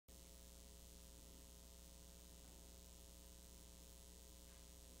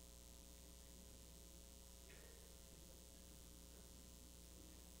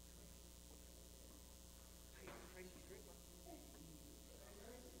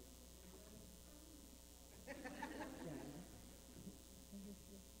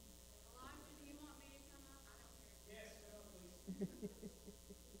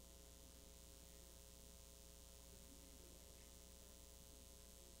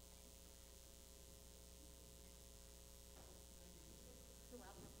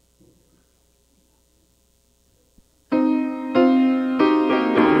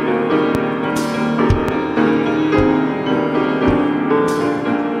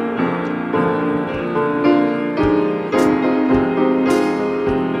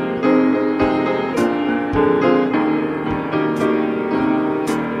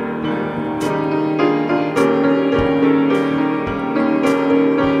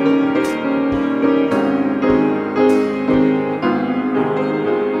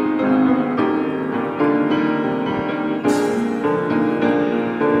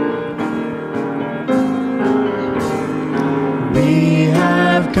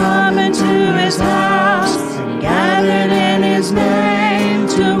have come into his house and gathered in his name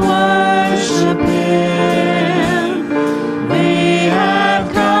to worship him. We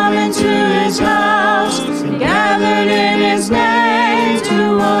have come into his house and gathered in his name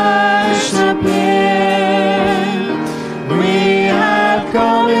to worship him. We have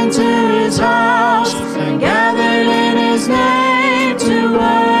come into his house and gathered in his name to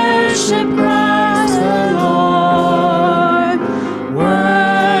worship Christ the Lord.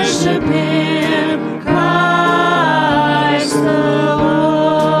 Worship him, Christ the Lord.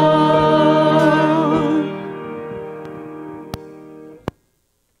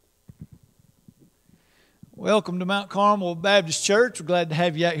 Welcome to Mount Carmel Baptist Church. We're glad to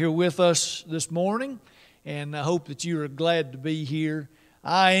have you out here with us this morning, and I hope that you are glad to be here.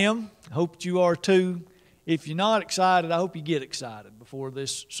 I am. I hope that you are too. If you're not excited, I hope you get excited before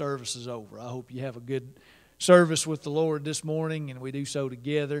this service is over. I hope you have a good service with the Lord this morning, and we do so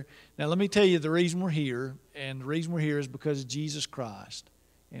together. Now, let me tell you the reason we're here, and the reason we're here is because of Jesus Christ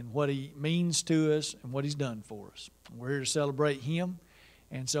and what he means to us and what he's done for us. We're here to celebrate him,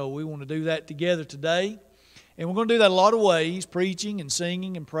 and so we want to do that together today. And we're going to do that a lot of ways, preaching and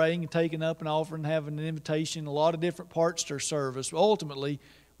singing and praying and taking up an offering, having an invitation, a lot of different parts to our service. Ultimately,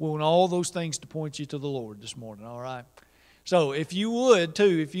 we want all those things to point you to the Lord this morning, all right? So if you would,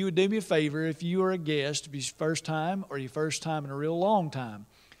 too, if you would do me a favor, if you are a guest, if it's your first time or your first time in a real long time,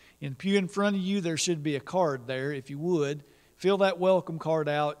 in the pew in front of you, there should be a card there. If you would, fill that welcome card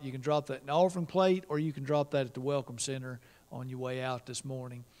out. You can drop that in the offering plate, or you can drop that at the Welcome Center on your way out this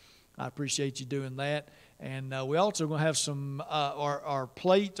morning. I appreciate you doing that. And we also going to have some, our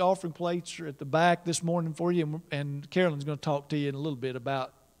plates, offering plates are at the back this morning for you. And Carolyn's going to talk to you in a little bit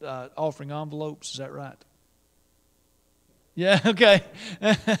about offering envelopes. Is that right? Yeah, okay.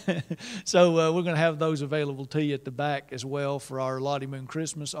 So we're going to have those available to you at the back as well for our Lottie Moon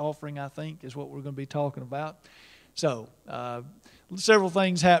Christmas offering, I think, is what we're going to be talking about. So several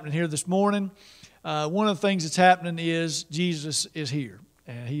things happening here this morning. One of the things that's happening is Jesus is here,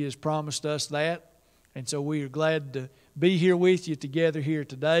 and he has promised us that. And so we are glad to be here with you together here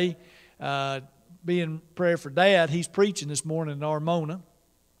today. Be in prayer for Dad. He's preaching this morning in Armona.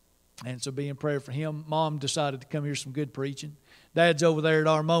 And so be in prayer for him. Mom decided to come hear some good preaching. Dad's over there at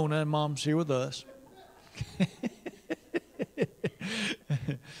Armona, and Mom's here with us.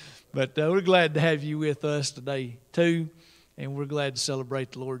 But we're glad to have you with us today, too. And we're glad to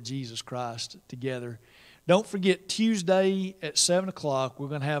celebrate the Lord Jesus Christ together. Don't forget, Tuesday at 7 o'clock, we're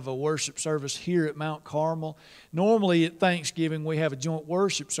going to have a worship service here at Mount Carmel. Normally at Thanksgiving, we have a joint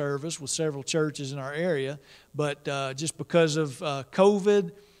worship service with several churches in our area. But just because of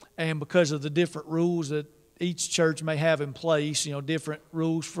COVID and because of the different rules that each church may have in place, you know, different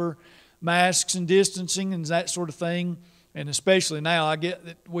rules for masks and distancing and that sort of thing, and especially now, I get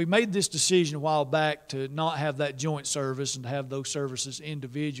that we made this decision a while back to not have that joint service and to have those services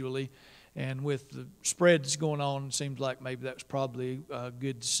individually. And with the spread that's going on, it seems like maybe that was probably a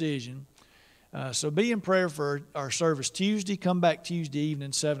good decision. So be in prayer for our service Tuesday. Come back Tuesday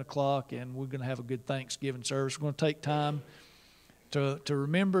evening, 7 o'clock, and we're going to have a good Thanksgiving service. We're going to take time to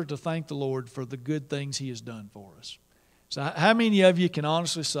remember to thank the Lord for the good things he has done for us. So how many of you can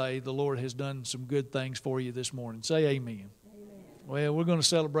honestly say the Lord has done some good things for you this morning? Say amen. Amen. Well, we're going to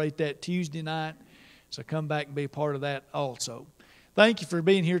celebrate that Tuesday night, so come back and be a part of that also. Thank you for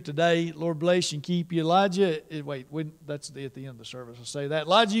being here today. Lord bless you and keep you. Elijah, that's at the end of the service. I'll say that.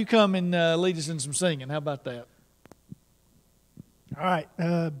 Elijah, you come and lead us in some singing. How about that? All right.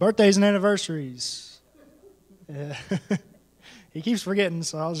 Birthdays and anniversaries. He keeps forgetting,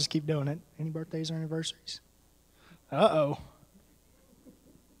 so I'll just keep doing it. Any birthdays or anniversaries? Uh-oh.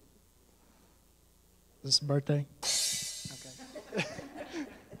 Is this a birthday? Okay.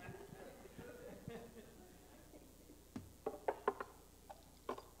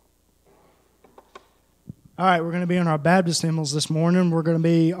 All right, we're going to be on our Baptist hymnals this morning. We're going to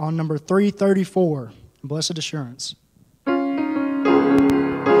be on number 334, Blessed Assurance.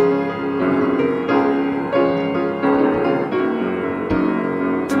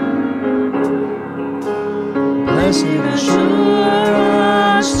 Blessed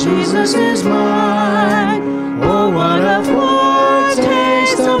assurance, Jesus is mine. Oh, what a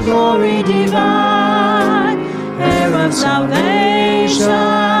foretaste of glory divine. Heir of salvation,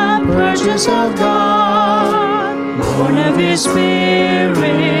 purchase of God, born of his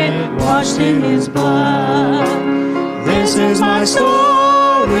Spirit, washed in his blood. This is my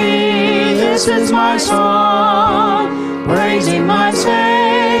story, this is my song, praising my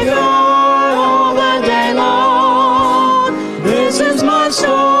Savior all the day long. This is my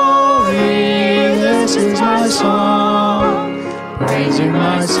story, this is my song, praising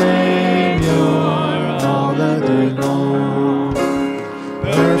my Savior all the day long.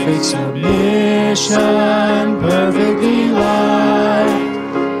 Perfect submission, perfect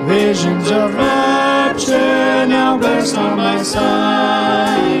delight, visions of rapture now burst on my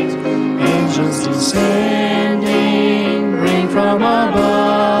sight. Angels descending, ring from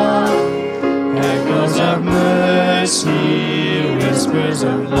above, echoes of mercy, whispers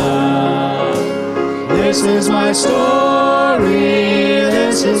of love. This is my story,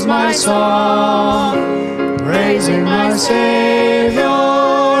 this is my song, praising my Savior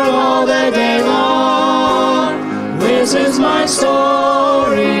all the day long. This is my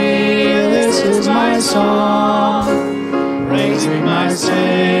story, this is my song, praising my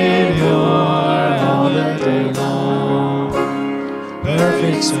Savior all the day long.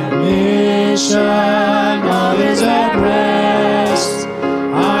 Perfect submission, all is at rest.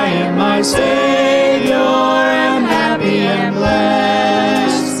 I am my Savior, am happy and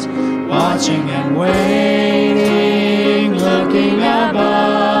blessed, watching and waiting, looking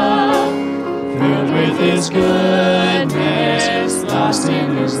above, filled with His goodness, lost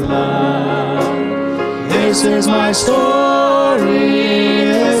in His love. This is my story,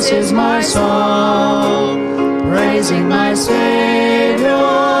 this is my song, praising my Savior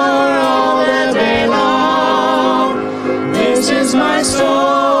all the day long. This is my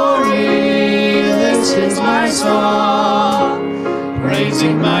story, this is my song,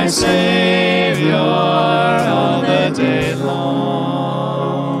 praising my Savior all the day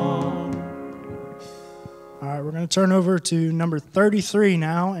long. All right, we're going to turn over to number 33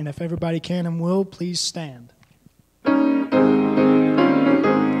 now, and if everybody can and will, please stand.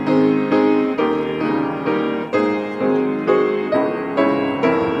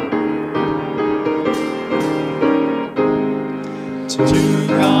 To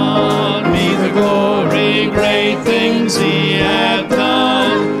God be the glory, great things He hath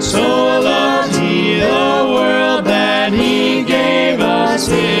done. So loved He the world that He gave us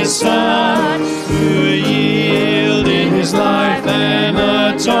His Son, who yielded His life an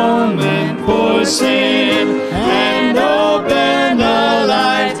atonement for sin, and opened the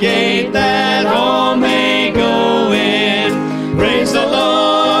life gate that all may go in. Praise the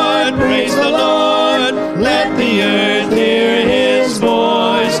Lord, let the earth hear His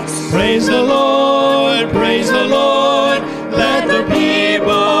voice. Praise the Lord, let the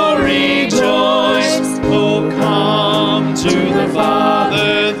people rejoice. Oh, come to the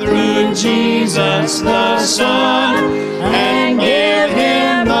Father through Jesus the Son, and give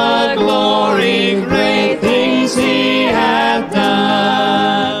Him the glory, great things He hath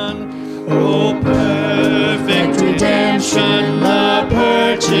done. Oh, perfect redemption, the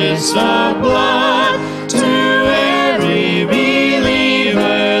purchase of blood, to every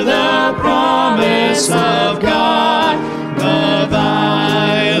believer the promise of God. The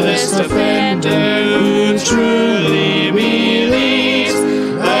vilest offender who truly believes,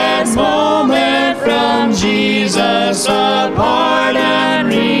 that moment from Jesus a pardon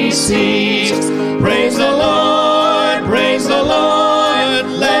receives. Praise the Lord,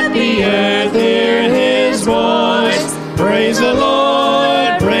 let the earth hear His voice. Praise the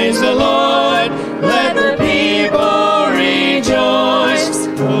Lord, let the people rejoice.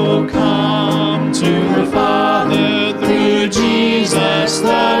 Oh, come to the Father through Jesus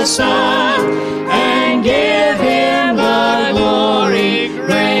the Son, and give Him the glory,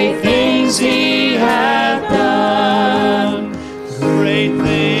 great things He hath done. Great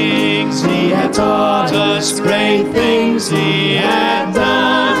things He hath taught us, great things He hath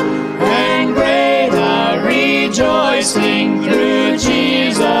done, and great our rejoicing through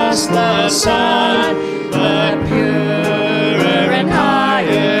Jesus the Son. But purer and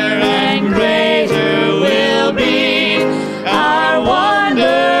higher and greater will be our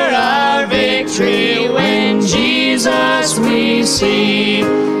wonder, our victory, when Jesus we see.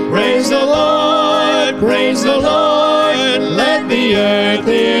 Praise the Lord, let the earth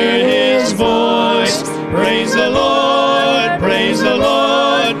hear His voice. Praise the Lord,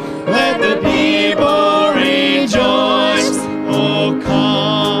 let the people rejoice. Oh,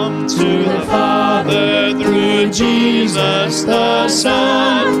 come to the Father through Jesus the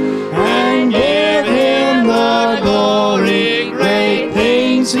Son, and give Him the glory, great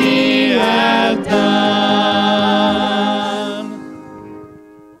things He hath done.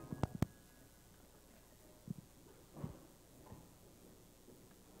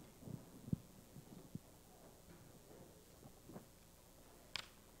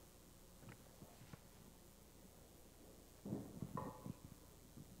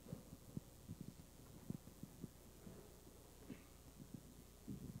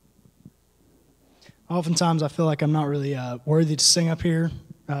 oftentimes I feel like I'm not really worthy to sing up here,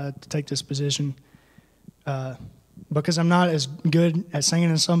 to take this position, because I'm not as good at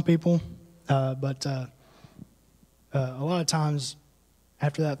singing as some people. But a lot of times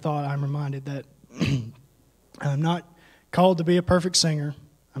after that thought, I'm reminded that I'm not called to be a perfect singer.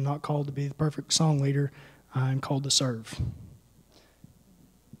 I'm not called to be the perfect song leader. I'm called to serve.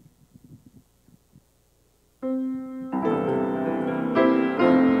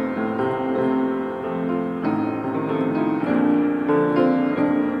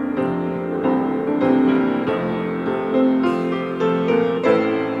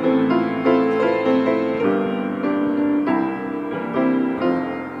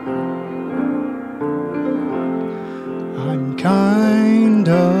 I'm kind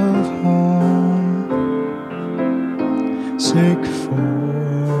of homesick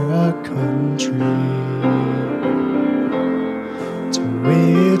for a country to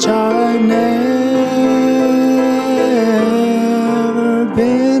which I've never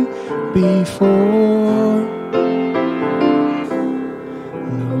been before.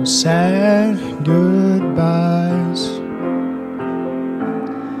 No sad goodbyes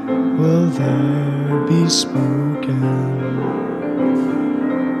will there be spoken,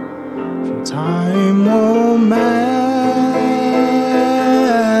 for time won't matter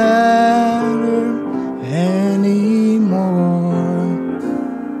anymore.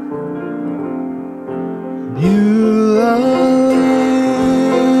 Beulah land,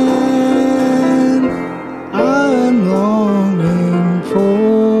 I'm longing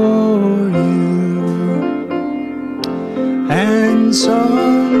for you, and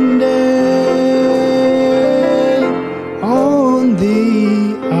someday on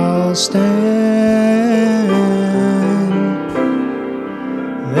thee I'll stand.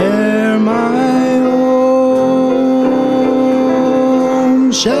 There my home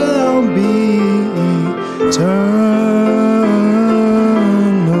shall be eternal.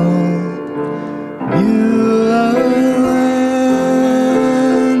 Beulah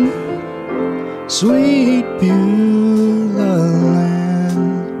land, sweet Beulah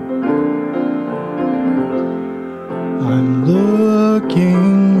land. I'm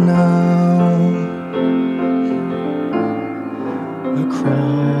looking now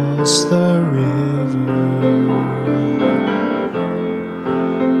across the river,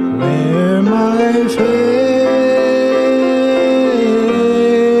 where my faith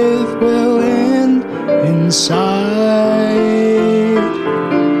will end in sight.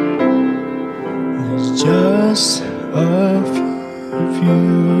 There's just a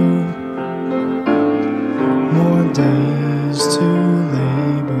few more days to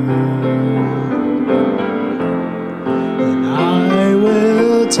labor, and I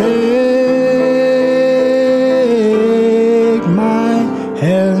will take my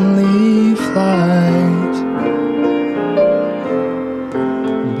heavenly flight.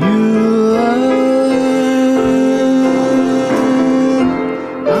 Beulah land,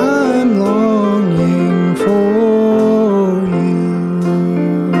 I'm longing for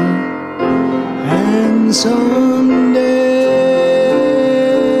you, and someday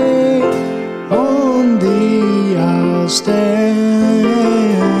on thee I'll stand.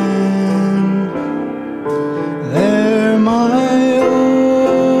 There my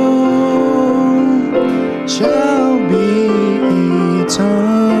own shall be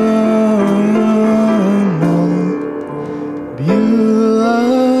eternal. Beulah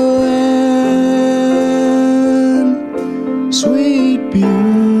land, sweet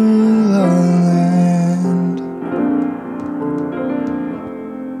Beulah land.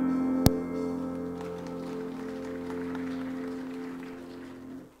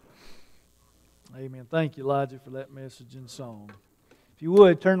 Amen. Thank you, Elijah, for that message and song. If you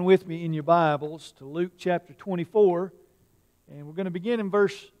would, turn with me in your Bibles to Luke chapter 24, and we're going to begin in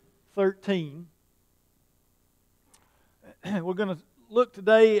verse 13. We're going to look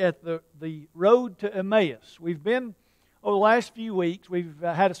today at the road to Emmaus. We've been, over the last few weeks, we've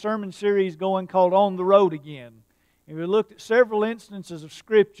had a sermon series going called On the Road Again. And we looked at several instances of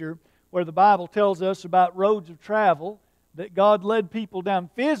Scripture where the Bible tells us about roads of travel that God led people down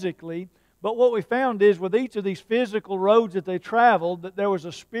physically. But what we found is with each of these physical roads that they traveled, that there was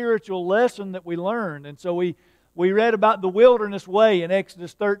a spiritual lesson that we learned. And so we read about the wilderness way in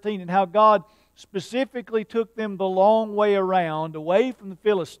Exodus 13 and how God specifically took them the long way around, away from the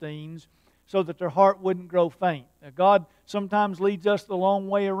Philistines, so that their heart wouldn't grow faint. Now, God sometimes leads us the long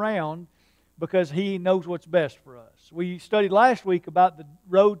way around because He knows what's best for us. We studied last week about the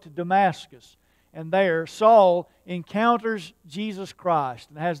road to Damascus. And there, Saul encounters Jesus Christ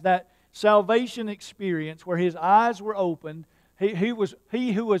and has that salvation experience where his eyes were opened.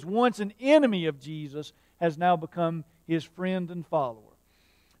 He who was once an enemy of Jesus has now become His friend and follower.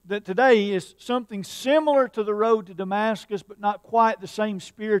 That today is something similar to the road to Damascus, but not quite the same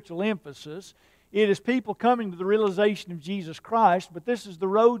spiritual emphasis. It is people coming to the realization of Jesus Christ, but this is the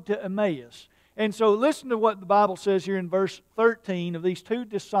road to Emmaus. And so listen to what the Bible says here in verse 13 of these two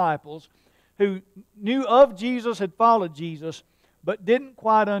disciples who knew of Jesus, had followed Jesus, but didn't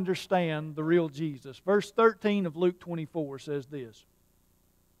quite understand the real Jesus. Verse 13 of Luke 24 says this.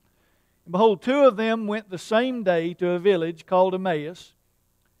 And behold, two of them went the same day to a village called Emmaus,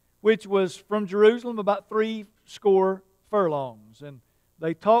 which was from Jerusalem about 60 furlongs. And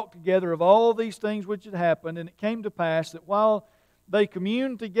they talked together of all these things which had happened. And it came to pass that while they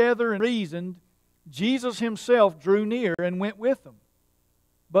communed together and reasoned, Jesus Himself drew near and went with them.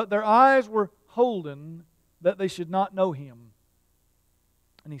 But their eyes were holden that they should not know Him.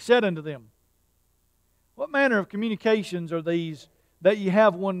 And He said unto them, What manner of communications are these that ye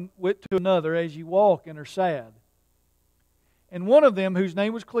have one with to another as ye walk and are sad? And one of them, whose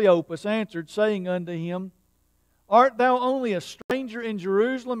name was Cleopas, answered, saying unto Him, Art thou only a stranger in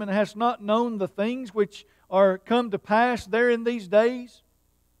Jerusalem, and hast not known the things which are come to pass there in these days?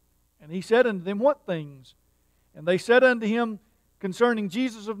 And He said unto them, What things? And they said unto Him, Concerning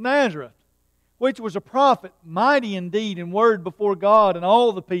Jesus of Nazareth, which was a prophet, mighty in deed and word before God and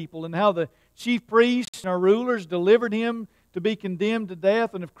all the people, and how the chief priests and our rulers delivered Him to be condemned to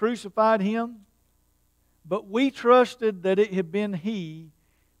death and have crucified Him. But we trusted that it had been He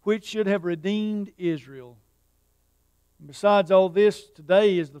which should have redeemed Israel. And besides all this,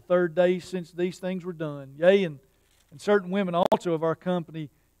 today is the third day since these things were done. Yea, and certain women also of our company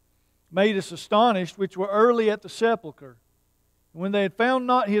made us astonished, which were early at the sepulchre. And when they had found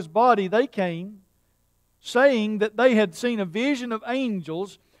not His body, they came, saying that they had seen a vision of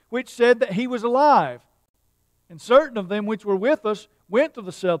angels, which said that He was alive. And certain of them which were with us went to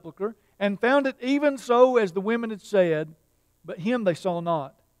the sepulchre, and found it even so as the women had said, but Him they saw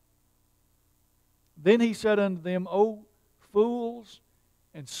not. Then He said unto them, O fools,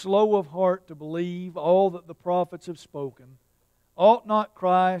 and slow of heart to believe all that the prophets have spoken, ought not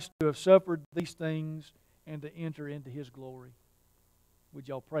Christ to have suffered these things and to enter into His glory? Would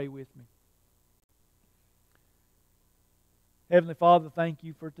y'all pray with me? Heavenly Father, thank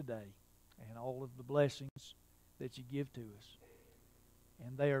You for today and all of the blessings that You give to us.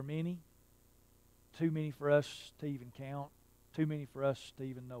 And they are many, too many for us to even count, too many for us to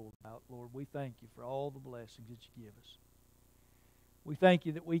even know about. Lord, we thank You for all the blessings that You give us. We thank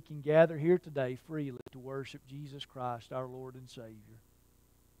You that we can gather here today freely to worship Jesus Christ, our Lord and Savior.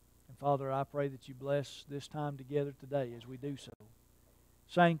 And Father, I pray that You bless this time together today as we do so.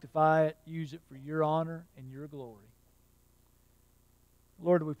 Sanctify it, use it for Your honor and Your glory.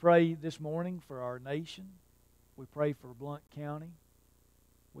 Lord, we pray this morning for our nation. We pray for Blount County.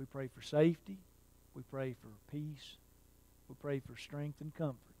 We pray for safety. We pray for peace. We pray for strength and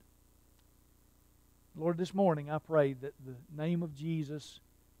comfort. Lord, this morning I pray that the name of Jesus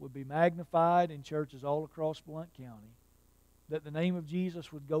would be magnified in churches all across Blount County. That the name of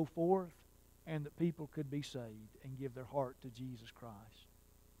Jesus would go forth and that people could be saved and give their heart to Jesus Christ.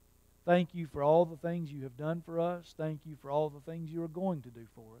 Thank You for all the things You have done for us. Thank You for all the things You are going to do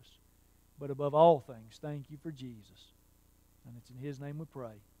for us. But above all things, thank You for Jesus. And it's in His name we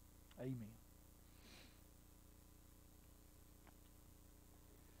pray. Amen.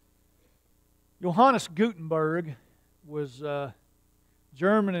 Johannes Gutenberg was a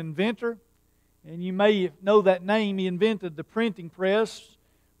German inventor, and you may know that name. He invented the printing press.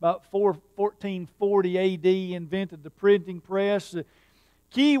 About 1440 A.D. invented the printing press. The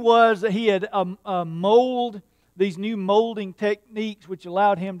key was that he had mold, these new molding techniques which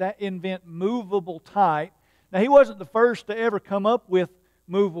allowed him to invent movable type. Now, he wasn't the first to ever come up with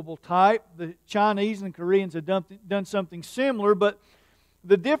movable type. The Chinese and Koreans had done something similar, but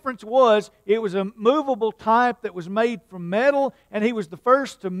the difference was it was a movable type that was made from metal, and he was the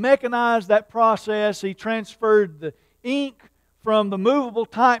first to mechanize that process. He transferred the ink from the movable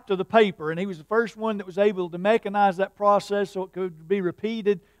type to the paper, and he was the first one that was able to mechanize that process so it could be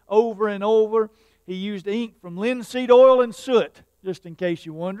repeated over and over. He used ink from linseed oil and soot, just in case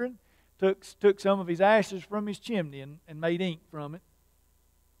you're wondering. Took some of his ashes from his chimney and made ink from it.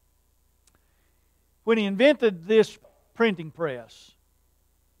 When he invented this printing press,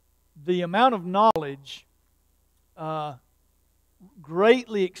 the amount of knowledge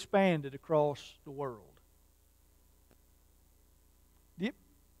greatly expanded across the world.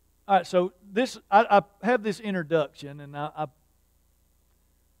 All right, so I have this introduction, and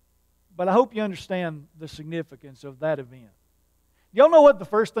but I hope you understand the significance of that event. Y'all know what the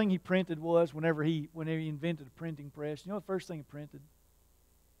first thing he printed was whenever he invented a printing press? You know what the first thing he printed?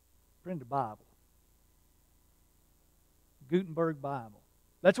 He printed a Bible. Gutenberg Bible.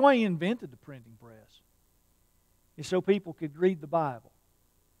 That's why he invented the printing press. It's so people could read the Bible.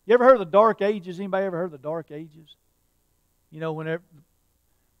 You ever heard of the Dark Ages? Anybody ever heard of the Dark Ages? You know, whenever the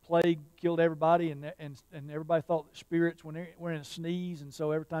plague killed everybody and everybody thought that spirits were in a sneeze, and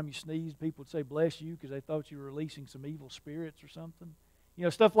so every time you sneezed, people would say, bless you, because they thought you were releasing some evil spirits or something. You know,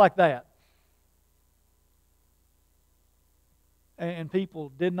 stuff like that. And people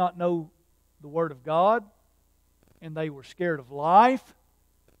did not know the Word of God, and they were scared of life.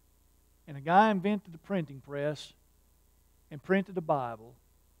 And a guy invented the printing press and printed a Bible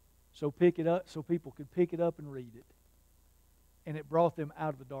so people could pick it up and read it. And it brought them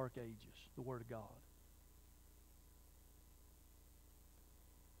out of the dark ages, the Word of God.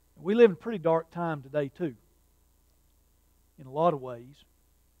 We live in a pretty dark time today, too, in a lot of ways.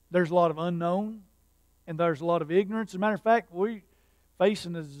 There's a lot of unknown, and there's a lot of ignorance. As a matter of fact, we're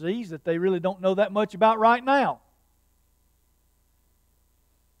facing a disease that they really don't know that much about right now.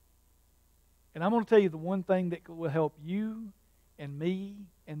 And I'm going to tell you the one thing that will help you and me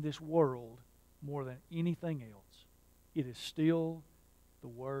and this world more than anything else. It is still the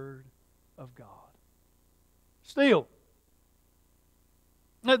Word of God. Still.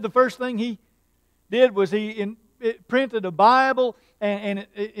 The first thing he did was he printed a Bible, and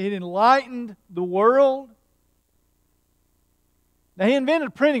it enlightened the world. Now, he invented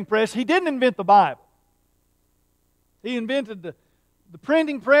a printing press. He didn't invent the Bible. He invented the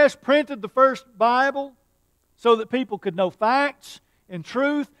printing press, printed the first Bible so that people could know facts and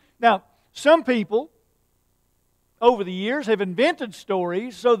truth. Now, some people over the years have invented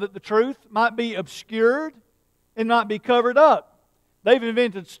stories so that the truth might be obscured and not be covered up. They've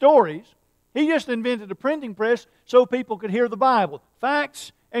invented stories. He just invented a printing press so people could hear the Bible.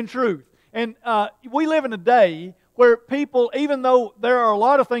 Facts and truth. And we live in a day where people, even though there are a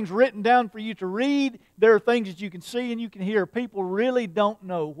lot of things written down for you to read, there are things that you can see and you can hear. People really don't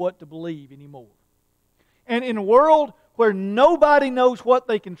know what to believe anymore. And in a world where nobody knows what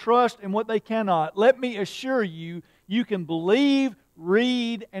they can trust and what they cannot, let me assure you, you can believe,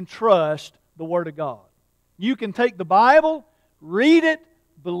 read, and trust the Word of God. You can take the Bible, read it,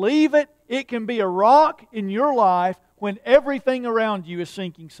 believe it. It can be a rock in your life when everything around you is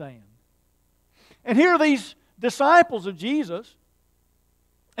sinking sand. And here are these disciples of Jesus,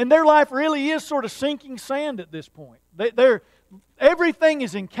 and their life really is sort of sinking sand at this point. Everything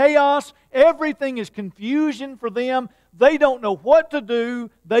is in chaos. Everything is confusion for them. They don't know what to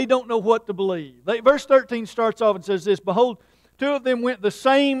do. They don't know what to believe. Verse 13 starts off and says this, Behold, two of them went the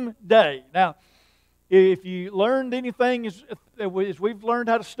same day. Now, if you learned anything as we've learned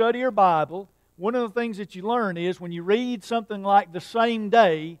how to study our Bible, one of the things that you learn is when you read something like the same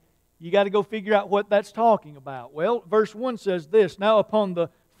day, you got to go figure out what that's talking about. Well, verse 1 says this, Now upon the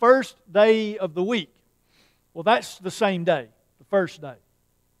first day of the week. Well, that's the same day, the first day.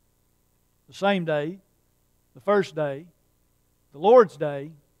 The same day, the first day, the Lord's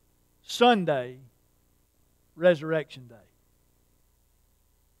Day, Sunday, Resurrection Day.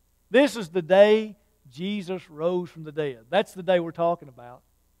 This is the day Jesus rose from the dead. That's the day we're talking about.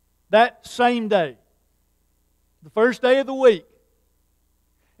 That same day. The first day of the week.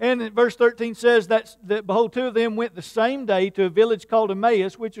 And verse 13 says that behold, two of them went the same day to a village called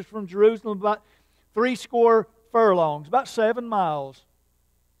Emmaus, which is from Jerusalem about 80 furlongs, about 7 miles.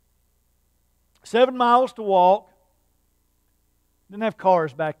 7 miles to walk. Didn't have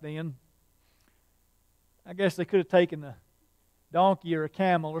cars back then. I guess they could have taken a donkey or a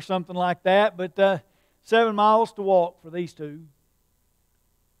camel or something like that, but 7 miles to walk for these two.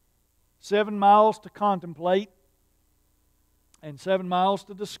 7 miles to contemplate. And 7 miles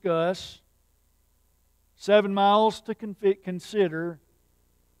to discuss. 7 miles to consider.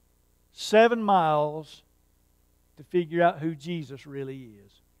 7 miles to figure out who Jesus really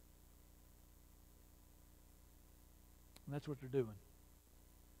is. And that's what they're doing.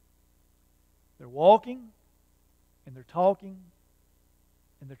 They're walking, and they're talking,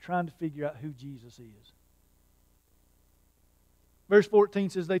 and they're trying to figure out who Jesus is. Verse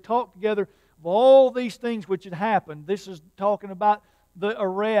 14 says, They talked together of all these things which had happened. This is talking about the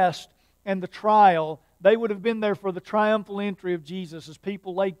arrest and the trial. They would have been there for the triumphal entry of Jesus as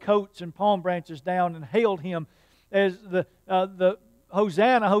people laid coats and palm branches down and hailed Him as the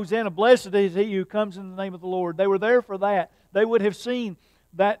Hosanna, Hosanna, blessed is He who comes in the name of the Lord. They were there for that. They would have seen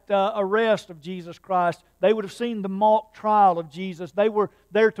that arrest of Jesus Christ. They would have seen the mock trial of Jesus. They were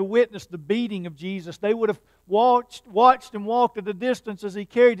there to witness the beating of Jesus. They would have watched and walked at a distance as He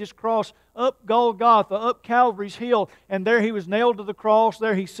carried His cross up Golgotha, up Calvary's hill, and there He was nailed to the cross.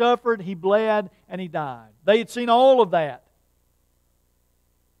 There He suffered, He bled, and He died. They had seen all of that.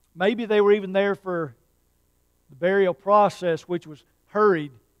 Maybe they were even there for the burial process, which was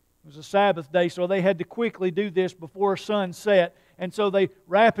hurried. It was a Sabbath day, so they had to quickly do this before sunset. And so they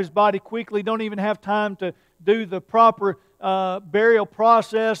wrap His body quickly, don't even have time to do the proper burial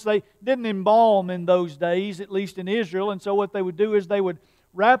process. They didn't embalm in those days, at least in Israel. And so what they would do is they would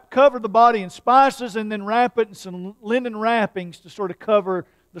cover the body in spices and then wrap it in some linen wrappings to sort of cover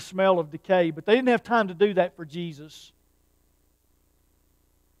the smell of decay. But they didn't have time to do that for Jesus.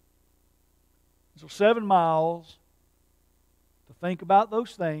 So 7 miles to think about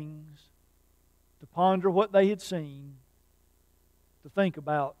those things, to ponder what they had seen, to think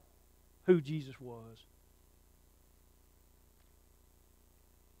about who Jesus was.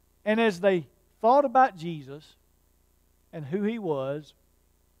 And as they thought about Jesus and who He was,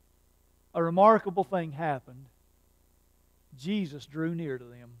 a remarkable thing happened. Jesus drew near to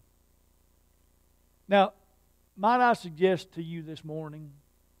them. Now, might I suggest to you this morning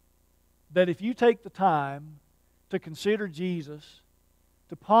that if you take the time to consider Jesus,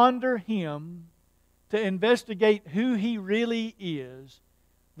 to ponder Him, to investigate who He really is,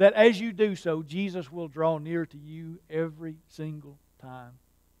 that as you do so, Jesus will draw near to you every single time.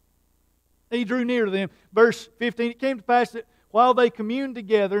 He drew near to them. Verse 15, it came to pass that while they communed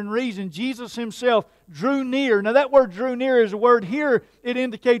together and reasoned, Jesus Himself drew near. Now that word drew near is a word here. It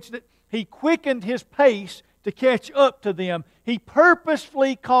indicates that He quickened His pace to catch up to them. He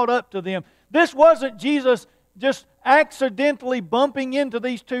purposefully caught up to them. This wasn't Jesus just accidentally bumping into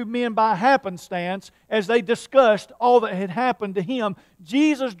these two men by happenstance as they discussed all that had happened to Him.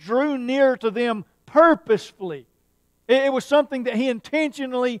 Jesus drew near to them purposefully. It was something that He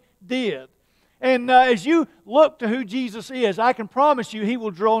intentionally did. And as you look to who Jesus is, I can promise you He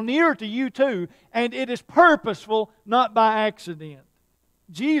will draw near to you too. And it is purposeful, not by accident.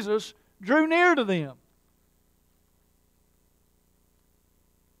 Jesus drew near to them.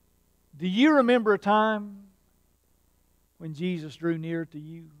 Do you remember a time when Jesus drew near to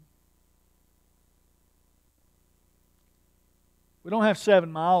you? We don't have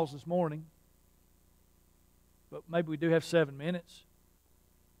 7 miles this morning, but maybe we do have 7 minutes.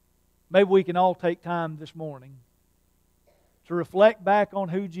 Maybe we can all take time this morning to reflect back on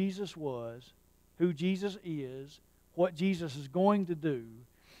who Jesus was, who Jesus is, what Jesus is going to do.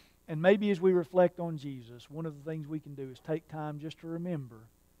 And maybe as we reflect on Jesus, one of the things we can do is take time just to remember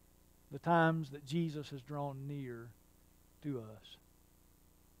the times that Jesus has drawn near to us.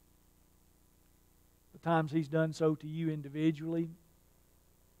 The times He's done so to you individually.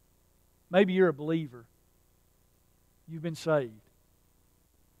 Maybe you're a believer. You've been saved.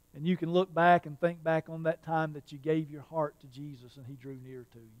 And you can look back and think back on that time that you gave your heart to Jesus and He drew near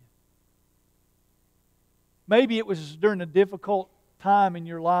to you. Maybe it was during a difficult time in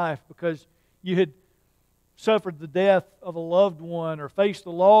your life because you had suffered the death of a loved one or faced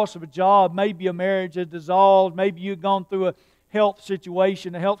the loss of a job. Maybe a marriage had dissolved. Maybe you had gone through a health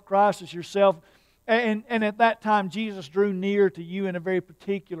situation, a health crisis yourself. And at that time, Jesus drew near to you in a very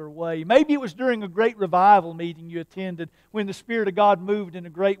particular way. Maybe it was during a great revival meeting you attended when the Spirit of God moved in a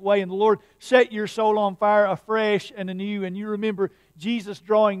great way and the Lord set your soul on fire afresh and anew, and you remember Jesus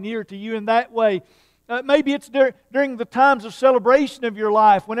drawing near to you in that way. Maybe it's during the times of celebration of your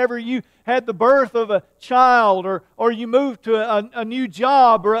life, whenever you had the birth of a child or you moved to a new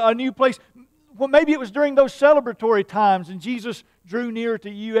job or a new place. Well, maybe it was during those celebratory times and Jesus drew near to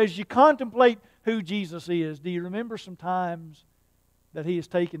you. As you contemplate who Jesus is, do you remember some times that He has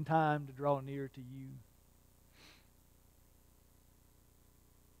taken time to draw near to you?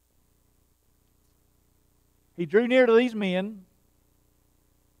 He drew near to these men.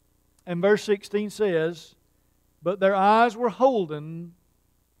 And verse 16 says, but their eyes were holden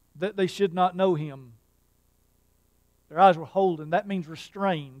that they should not know Him. Their eyes were holden. That means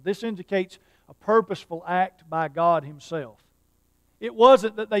restrained. This indicates a purposeful act by God Himself. It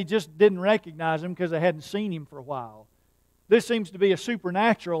wasn't that they just didn't recognize Him because they hadn't seen Him for a while. This seems to be a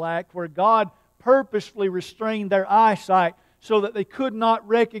supernatural act where God purposefully restrained their eyesight so that they could not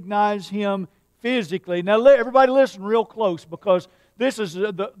recognize Him physically. Now everybody listen real close, because this is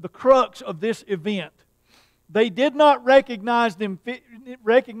the crux of this event. They did not recognize Him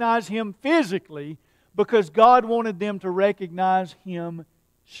physically because God wanted them to recognize Him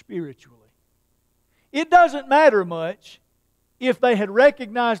spiritually. It doesn't matter much if they had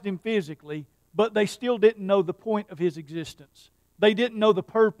recognized Him physically, but they still didn't know the point of His existence. They didn't know the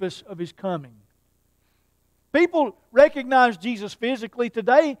purpose of His coming. People recognize Jesus physically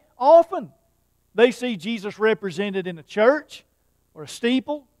today often. They see Jesus represented in a church or a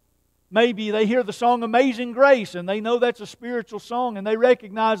steeple. Maybe they hear the song Amazing Grace and they know that's a spiritual song and they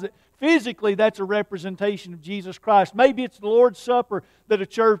recognize that physically that's a representation of Jesus Christ. Maybe it's the Lord's Supper that a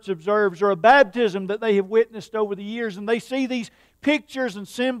church observes or a baptism that they have witnessed over the years and they see these pictures and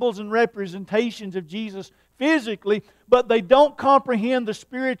symbols and representations of Jesus physically, but they don't comprehend the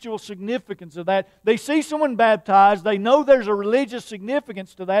spiritual significance of that. They see someone baptized, they know there's a religious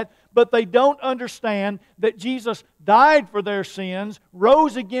significance to that, but they don't understand that Jesus died for their sins,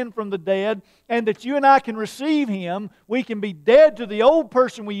 rose again from the dead, and that you and I can receive Him. We can be dead to the old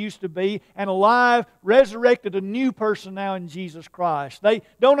person we used to be and alive, resurrected, a new person now in Jesus Christ. They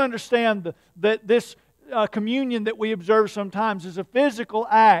don't understand that this communion that we observe sometimes is a physical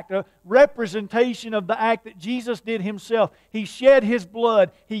act, a representation of the act that Jesus did Himself. He shed His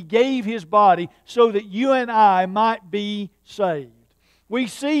blood, He gave His body so that you and I might be saved. We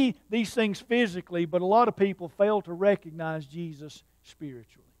see these things physically, but a lot of people fail to recognize Jesus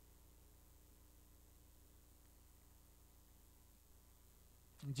spiritually.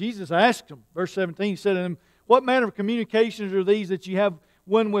 And Jesus asked them, verse 17, He said to them, "What manner of communications are these that you have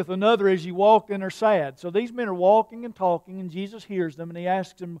one with another as you walk and are sad?" So these men are walking and talking, and Jesus hears them, and He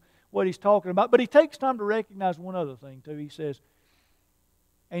asks them what He's talking about. But He takes time to recognize one other thing too. He says,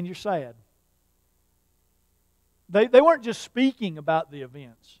 "And you're sad." They weren't just speaking about the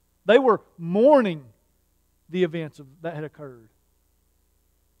events. They were mourning the events that had occurred.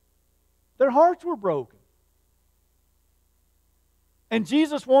 Their hearts were broken. And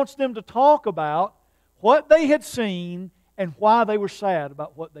Jesus wants them to talk about what they had seen and why they were sad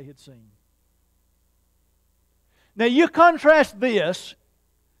about what they had seen. Now you contrast this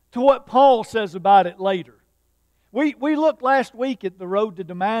to what Paul says about it later. We looked last week at the road to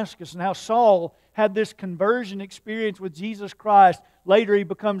Damascus and how Saul had this conversion experience with Jesus Christ. Later he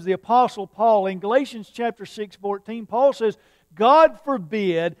becomes the Apostle Paul. In Galatians chapter 6:14, Paul says, "God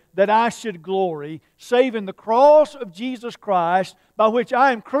forbid that I should glory, save in the cross of Jesus Christ, by which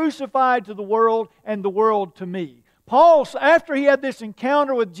I am crucified to the world and the world to me." Paul, after he had this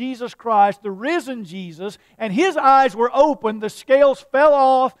encounter with Jesus Christ, the risen Jesus, and his eyes were opened, the scales fell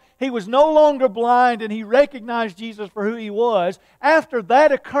off, he was no longer blind, and he recognized Jesus for who He was. After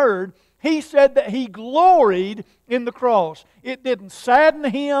that occurred, he said that he gloried in the cross. It didn't sadden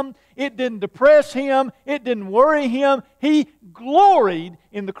him, it didn't depress him, it didn't worry him. He gloried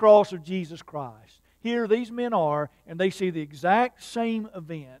in the cross of Jesus Christ. Here these men are, and they see the exact same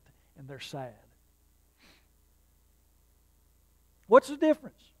event, and they're sad. What's the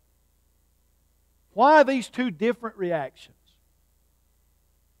difference? Why these two different reactions?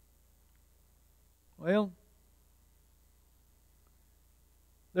 Well,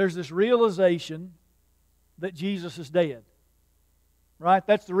 there's this realization that Jesus is dead. Right?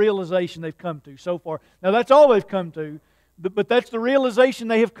 That's the realization they've come to so far. Now that's all they've come to, but that's the realization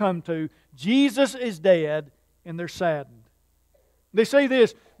they have come to. Jesus is dead, and they're saddened. They say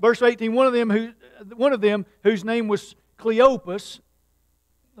this, verse 18, one of them whose name was Cleopas.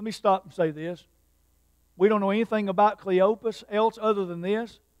 Let me stop and say this. We don't know anything about Cleopas else other than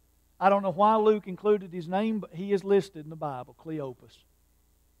this. I don't know why Luke included his name, but he is listed in the Bible, Cleopas.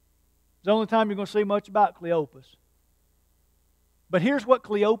 It's the only time you're going to see much about Cleopas. But here's what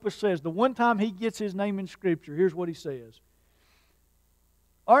Cleopas says. The one time he gets his name in Scripture, here's what he says.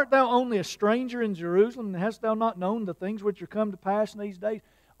 "Art thou only a stranger in Jerusalem, and hast thou not known the things which are come to pass in these days?"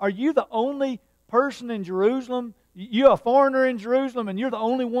 Are you the only person in Jerusalem? You're a foreigner in Jerusalem, and you're the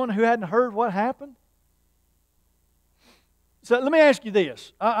only one who hadn't heard what happened? So let me ask you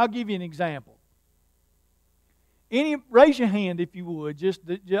this. I'll give you an example. Raise your hand if you would.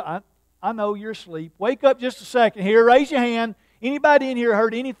 I know you're asleep. Wake up just a second here. Raise your hand. Anybody in here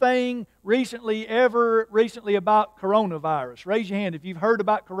heard anything recently about coronavirus? Raise your hand if you've heard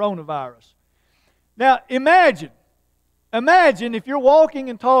about coronavirus. Now imagine if you're walking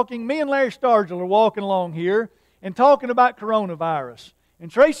and talking. Me and Larry Stargell are walking along here and talking about coronavirus. And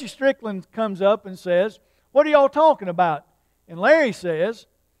Tracy Strickland comes up and says, "What are y'all talking about?" And Larry says,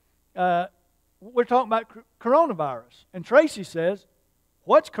 "We're talking about coronavirus." And Tracy says,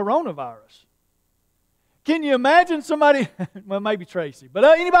 "What's coronavirus?" Can you imagine somebody, well maybe Tracy, but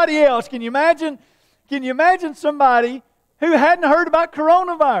anybody else, can you imagine somebody who hadn't heard about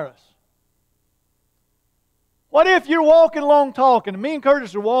coronavirus? What if you're walking along talking, and me and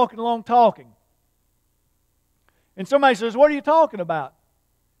Curtis are walking along talking, and somebody says, "What are you talking about?"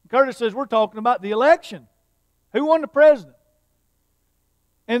 And Curtis says, "We're talking about the election. Who won the president?"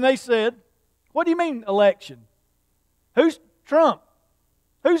 And they said, "What do you mean election? Who's Trump?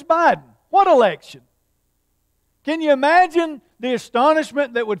 Who's Biden? What election?" Can you imagine the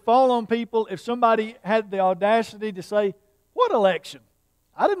astonishment that would fall on people if somebody had the audacity to say, what election?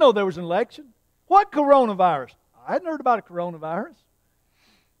 I didn't know there was an election. What coronavirus? I hadn't heard about a coronavirus.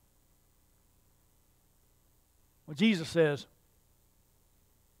 Well, Jesus says,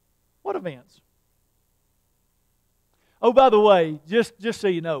 what events? Oh, by the way, just so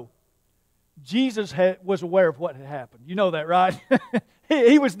you know, Jesus was aware of what had happened. You know that, right?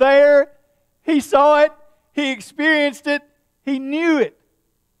 He was there. He saw it. He experienced it. He knew it.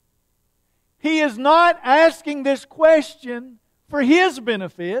 He is not asking this question for His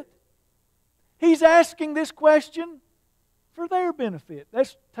benefit. He's asking this question for their benefit.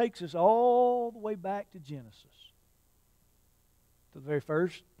 That takes us all the way back to Genesis, to the very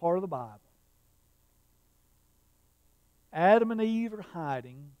first part of the Bible. Adam and Eve are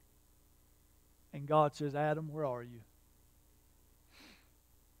hiding, and God says, Adam, where are you?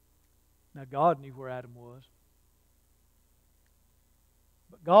 Now, God knew where Adam was.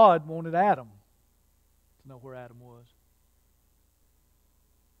 But God wanted Adam to know where Adam was.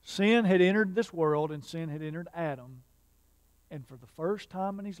 Sin had entered this world, and sin had entered Adam. And for the first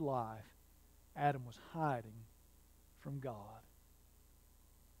time in his life, Adam was hiding from God.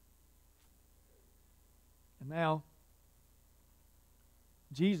 And now,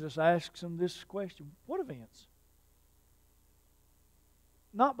 Jesus asks him this question, what events?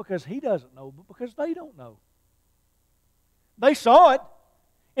 Not because He doesn't know, but because they don't know. They saw it,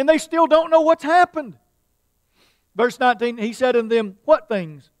 and they still don't know what's happened. Verse 19, He said unto them, what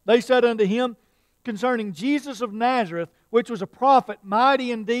things? They said unto Him, concerning Jesus of Nazareth, which was a prophet,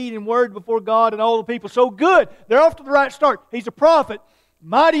 mighty in deed and word before God and all the people. So good. They're off to the right start. He's a prophet,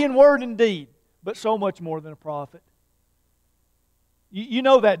 mighty in word and deed, but so much more than a prophet. You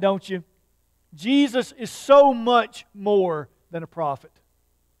know that, don't you? Jesus is so much more than a prophet.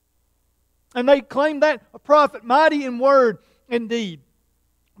 And they claim that, a prophet, mighty in word and deed.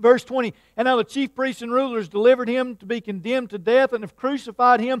 Verse 20, and now the chief priests and rulers delivered Him to be condemned to death and have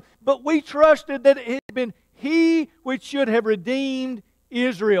crucified Him, but we trusted that it had been He which should have redeemed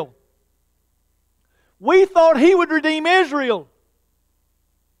Israel. We thought He would redeem Israel.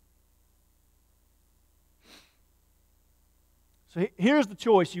 So here's the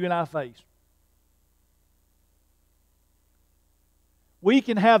choice you and I face. We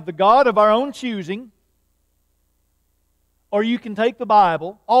can have the God of our own choosing, or you can take the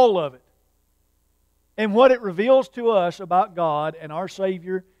Bible, all of it, and what it reveals to us about God and our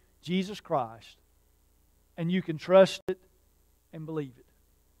Savior, Jesus Christ, and you can trust it and believe it.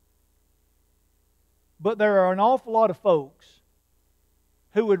 But there are an awful lot of folks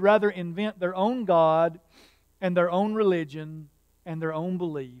who would rather invent their own God and their own religion and their own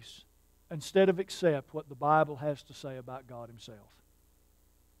beliefs instead of accept what the Bible has to say about God Himself.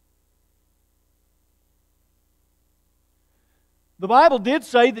 The Bible did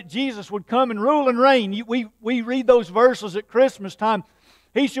say that Jesus would come and rule and reign. We read those verses at Christmas time.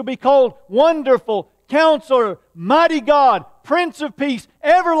 He shall be called Wonderful, Counselor, Mighty God, Prince of Peace,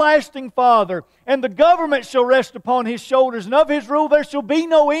 Everlasting Father. And the government shall rest upon His shoulders, and of His rule there shall be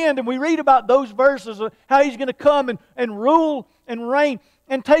no end. And we read about those verses of how He's going to come and rule and reign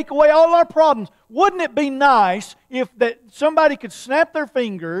and take away all our problems. Wouldn't it be nice if that somebody could snap their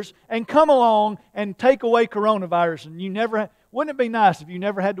fingers and come along and take away coronavirus, and you never... Wouldn't it be nice if you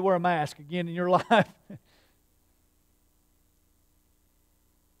never had to wear a mask again in your life?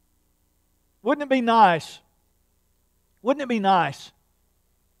 Wouldn't it be nice? Wouldn't it be nice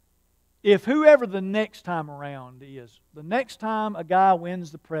if whoever the next time around is, the next time a guy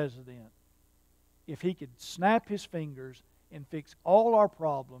wins the president, if he could snap his fingers and fix all our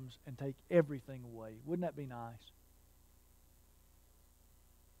problems and take everything away? Wouldn't that be nice?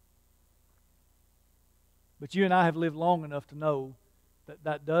 But you and I have lived long enough to know that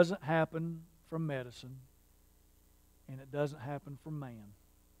that doesn't happen from medicine, and it doesn't happen from man.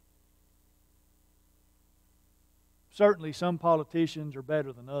 Certainly some politicians are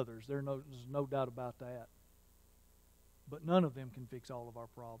better than others. There's no doubt about that. But none of them can fix all of our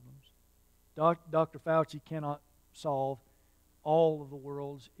problems. Dr. Fauci cannot solve all of the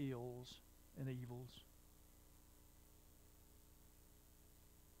world's ills and evils.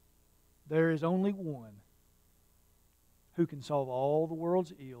 There is only one who can solve all the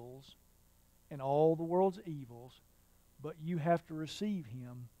world's ills and all the world's evils, but you have to receive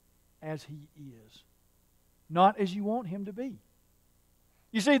Him as He is, not as you want Him to be.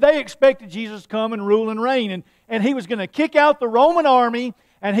 You see, they expected Jesus to come and rule and reign, and He was going to kick out the Roman army,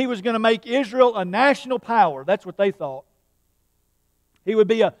 and He was going to make Israel a national power. That's what they thought. He would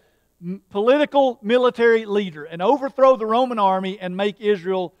be a political military leader and overthrow the Roman army and make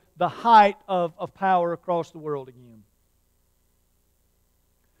Israel the height of power across the world again.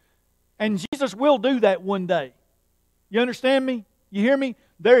 And Jesus will do that one day. You understand me? You hear me?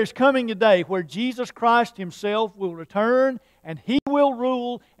 There is coming a day where Jesus Christ Himself will return, and He will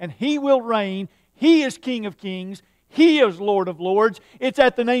rule, and He will reign. He is King of kings. He is Lord of lords. It's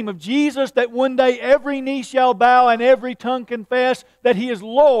at the name of Jesus that one day every knee shall bow and every tongue confess that He is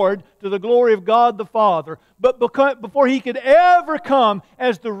Lord, to the glory of God the Father. But before He could ever come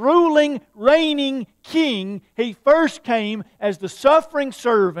as the ruling, reigning King, He first came as the suffering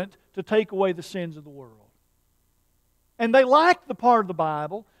servant to take away the sins of the world. And they liked the part of the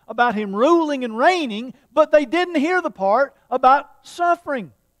Bible about Him ruling and reigning, but they didn't hear the part about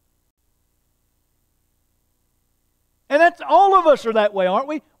suffering. And that's, all of us are that way, aren't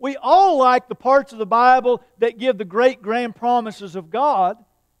we? We all like the parts of the Bible that give the great grand promises of God,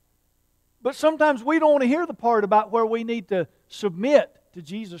 but sometimes we don't want to hear the part about where we need to submit to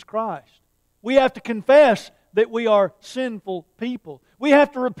Jesus Christ. We have to confess that we are sinful people. We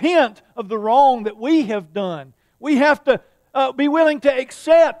have to repent of the wrong that we have done. We have to be willing to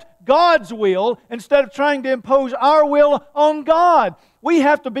accept God's will instead of trying to impose our will on God. We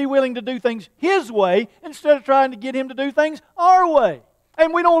have to be willing to do things His way instead of trying to get Him to do things our way.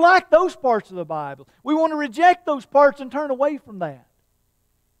 And we don't like those parts of the Bible. We want to reject those parts and turn away from that.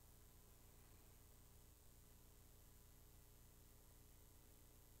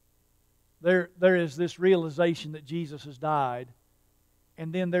 There is this realization that Jesus has died,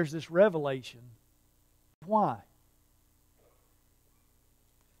 and then there's this revelation. Why?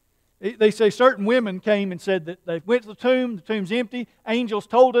 They say certain women came and said that they went to the tomb's empty, angels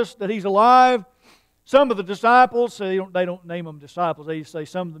told us that He's alive. Some of the disciples, they don't name them disciples, they say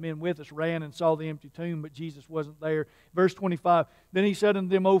some of the men with us ran and saw the empty tomb, but Jesus wasn't there. Verse 25, then He said unto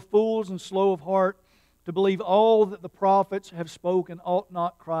them, O fools and slow of heart, to believe all that the prophets have spoken, ought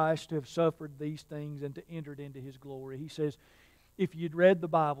not Christ to have suffered these things and to enter into His glory? He says, if you'd read the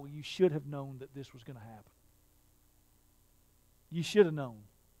Bible, you should have known that this was going to happen. You should have known.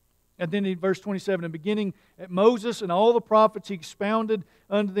 And then in verse 27, and beginning at Moses and all the prophets, He expounded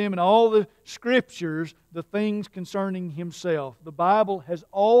unto them in all the Scriptures the things concerning Himself. The Bible has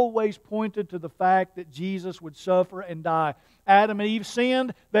always pointed to the fact that Jesus would suffer and die. Adam and Eve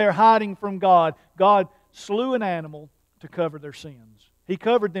sinned, they're hiding from God. God slew an animal to cover their sins. He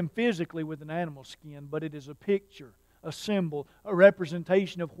covered them physically with an animal skin, but it is a picture, a symbol, a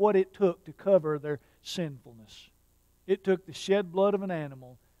representation of what it took to cover their sinfulness. It took the shed blood of an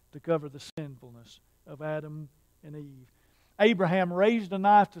animal to cover the sinfulness of Adam and Eve. Abraham raised a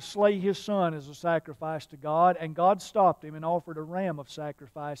knife to slay his son as a sacrifice to God, and God stopped him and offered a ram of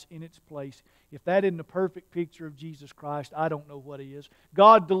sacrifice in its place. If that isn't a perfect picture of Jesus Christ, I don't know what is.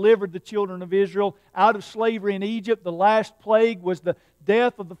 God delivered the children of Israel out of slavery in Egypt. The last plague was the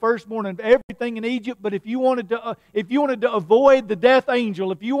death of the firstborn of everything in Egypt. But if you wanted to avoid the death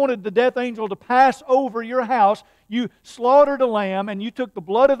angel, if you wanted the death angel to pass over your house, you slaughtered a lamb and you took the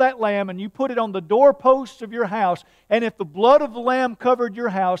blood of that lamb and you put it on the doorposts of your house. And if the blood of the lamb covered your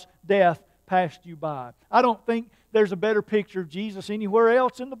house, death passed you by. I don't think there's a better picture of Jesus anywhere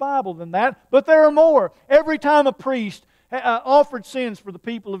else in the Bible than that, but there are more. Every time a priest offered sins for the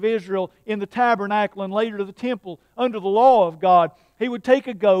people of Israel in the tabernacle and later to the temple under the law of God, he would take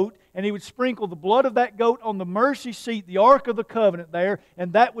a goat and he would sprinkle the blood of that goat on the mercy seat, the Ark of the Covenant there,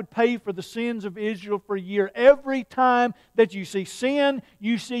 and that would pay for the sins of Israel for a year. Every time that you see sin,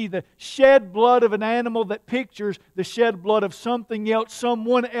 you see the shed blood of an animal that pictures the shed blood of something else,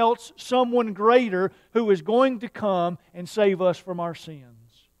 someone greater who is going to come and save us from our sins.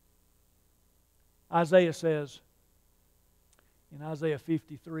 Isaiah says, in Isaiah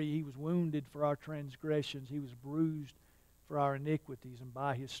 53, He was wounded for our transgressions, He was bruised for our iniquities, and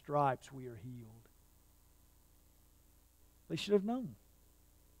by His stripes we are healed. They should have known.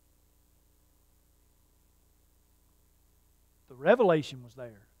 The revelation was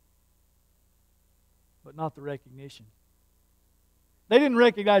there, but not the recognition. They didn't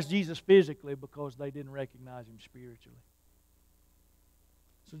recognize Jesus physically because they didn't recognize Him spiritually.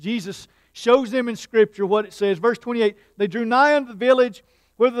 So Jesus shows them in Scripture what it says. Verse 28, they drew nigh unto the village,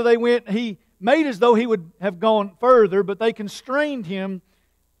 whither they went. He made as though He would have gone further, but they constrained Him,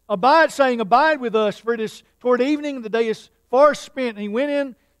 saying, Abide with us, for it is toward evening, and the day is far spent. And He went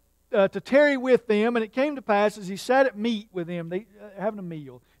in to tarry with them, and it came to pass, as He sat at meat with them, they having a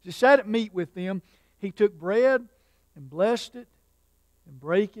meal, as He sat at meat with them, He took bread and blessed it, and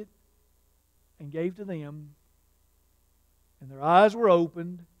brake it, and gave to them. And their eyes were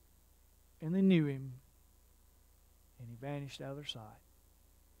opened, and they knew Him, and He vanished out of their sight.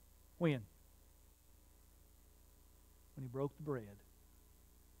 When? When He broke the bread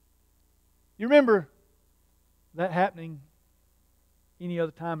You remember that happening any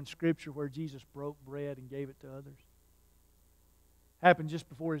other time in Scripture where Jesus broke bread and gave it to others? Happened just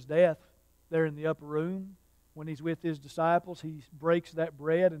before His death, there in the upper room. When He's with His disciples, He breaks that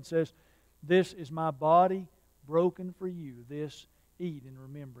bread and says, "This is my body broken for you. This eat in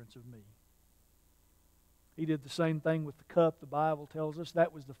remembrance of me." He did the same thing with the cup, the Bible tells us.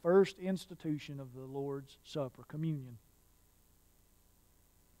 That was the first institution of the Lord's Supper, communion.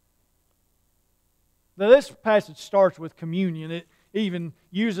 Now this passage starts with communion. It even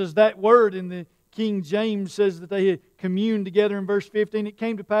uses that word in the King James, says that they had communed together in verse 15. It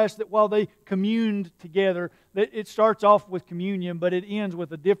came to pass that while they communed together, that it starts off with communion, but it ends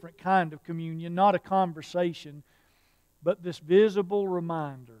with a different kind of communion, not a conversation, but this visible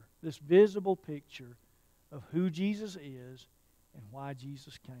reminder, this visible picture of who Jesus is and why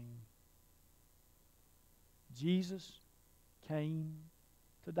Jesus came. Jesus came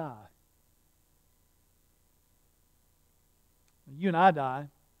to die. You and I die.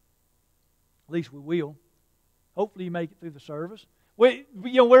 At least we will. Hopefully you make it through the service. We're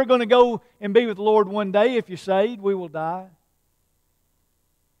going to go and be with the Lord one day. If you're saved, we will die.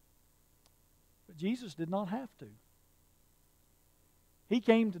 But Jesus did not have to. He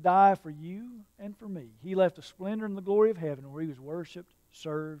came to die for you and for me. He left the splendor and the glory of heaven where He was worshipped,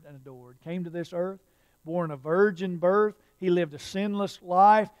 served, and adored. Came to this earth, born a virgin birth. He lived a sinless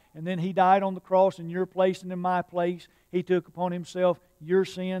life, and then He died on the cross in your place and in my place. He took upon Himself your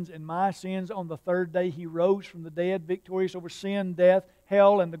sins and my sins. On the third day He rose from the dead, victorious over sin, death,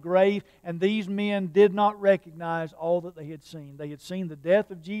 hell, and the grave. And these men did not recognize all that they had seen. They had seen the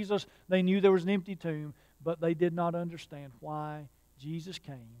death of Jesus. They knew there was an empty tomb, but they did not understand why Jesus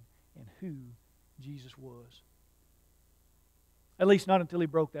came and who Jesus was. At least not until He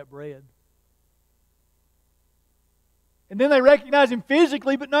broke that bread. And then they recognize Him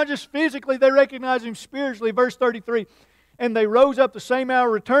physically, but not just physically, they recognize Him spiritually. Verse 33, "And they rose up the same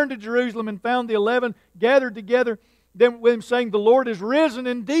hour, returned to Jerusalem, and found the 11 gathered together them with Him, saying, The Lord is risen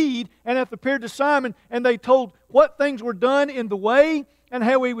indeed, and hath appeared to Simon. And they told what things were done in the way, and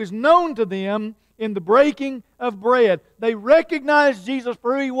how He was known to them in the breaking of bread." They recognized Jesus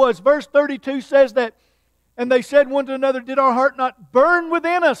for who He was. Verse 32 says that, "And they said one to another, Did our heart not burn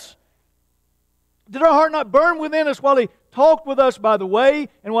within us? Did our heart not burn within us while He talked with us by the way,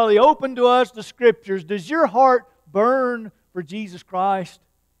 and while He opened to us the Scriptures?" Does your heart burn for Jesus Christ?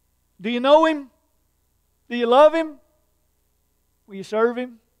 Do you know Him? Do you love Him? Will you serve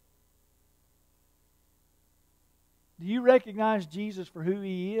Him? Do you recognize Jesus for who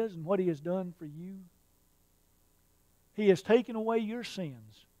He is and what He has done for you? He has taken away your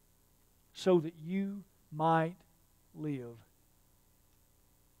sins so that you might live.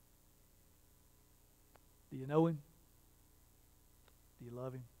 Do you know Him? Do you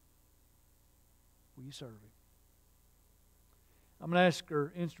love Him? Will you serve Him? I'm going to ask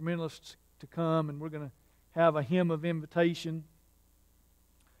our instrumentalists to come, and we're going to have a hymn of invitation.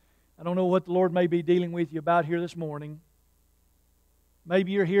 I don't know what the Lord may be dealing with you about here this morning.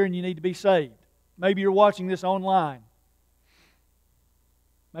 Maybe you're here and you need to be saved. Maybe you're watching this online.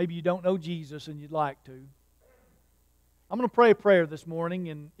 Maybe you don't know Jesus and you'd like to. I'm going to pray a prayer this morning,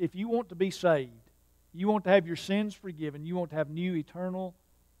 and if you want to be saved, you want to have your sins forgiven, you want to have new eternal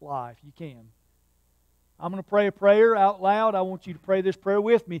life, you can. I'm going to pray a prayer out loud. I want you to pray this prayer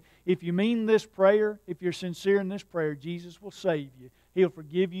with me. If you mean this prayer, if you're sincere in this prayer, Jesus will save you. He'll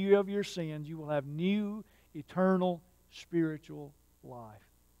forgive you of your sins. You will have new, eternal, spiritual life.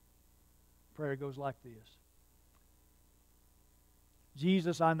 Prayer goes like this.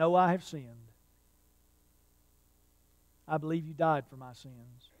 Jesus, I know I have sinned. I believe You died for my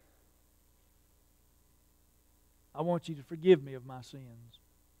sins. I want You to forgive me of my sins.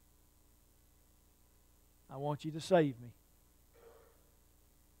 I want You to save me.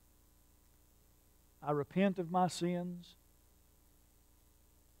 I repent of my sins.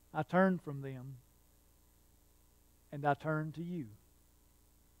 I turn from them. And I turn to You.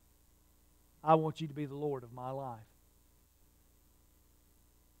 I want You to be the Lord of my life.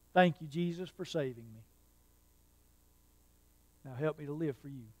 Thank You, Jesus, for saving me. Now help me to live for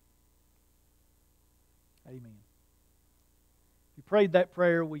You. Amen. If you prayed that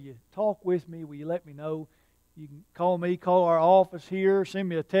prayer, will you talk with me? Will you let me know? You can call me, call our office here, send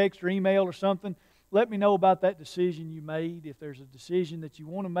me a text or email or something. Let me know about that decision you made. If there's a decision that you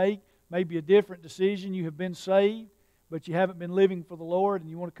want to make, maybe a different decision. You have been saved, but you haven't been living for the Lord, and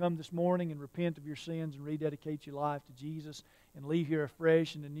you want to come this morning and repent of your sins and rededicate your life to Jesus and leave here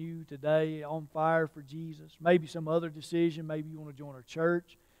afresh and anew today, on fire for Jesus. Maybe some other decision. Maybe you want to join our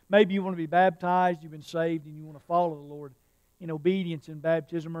church. Maybe you want to be baptized. You've been saved and you want to follow the Lord in obedience in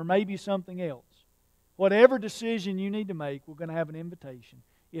baptism, or maybe something else. Whatever decision you need to make, we're going to have an invitation.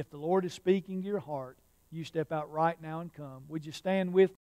 If the Lord is speaking to your heart, you step out right now and come. Would you stand with me?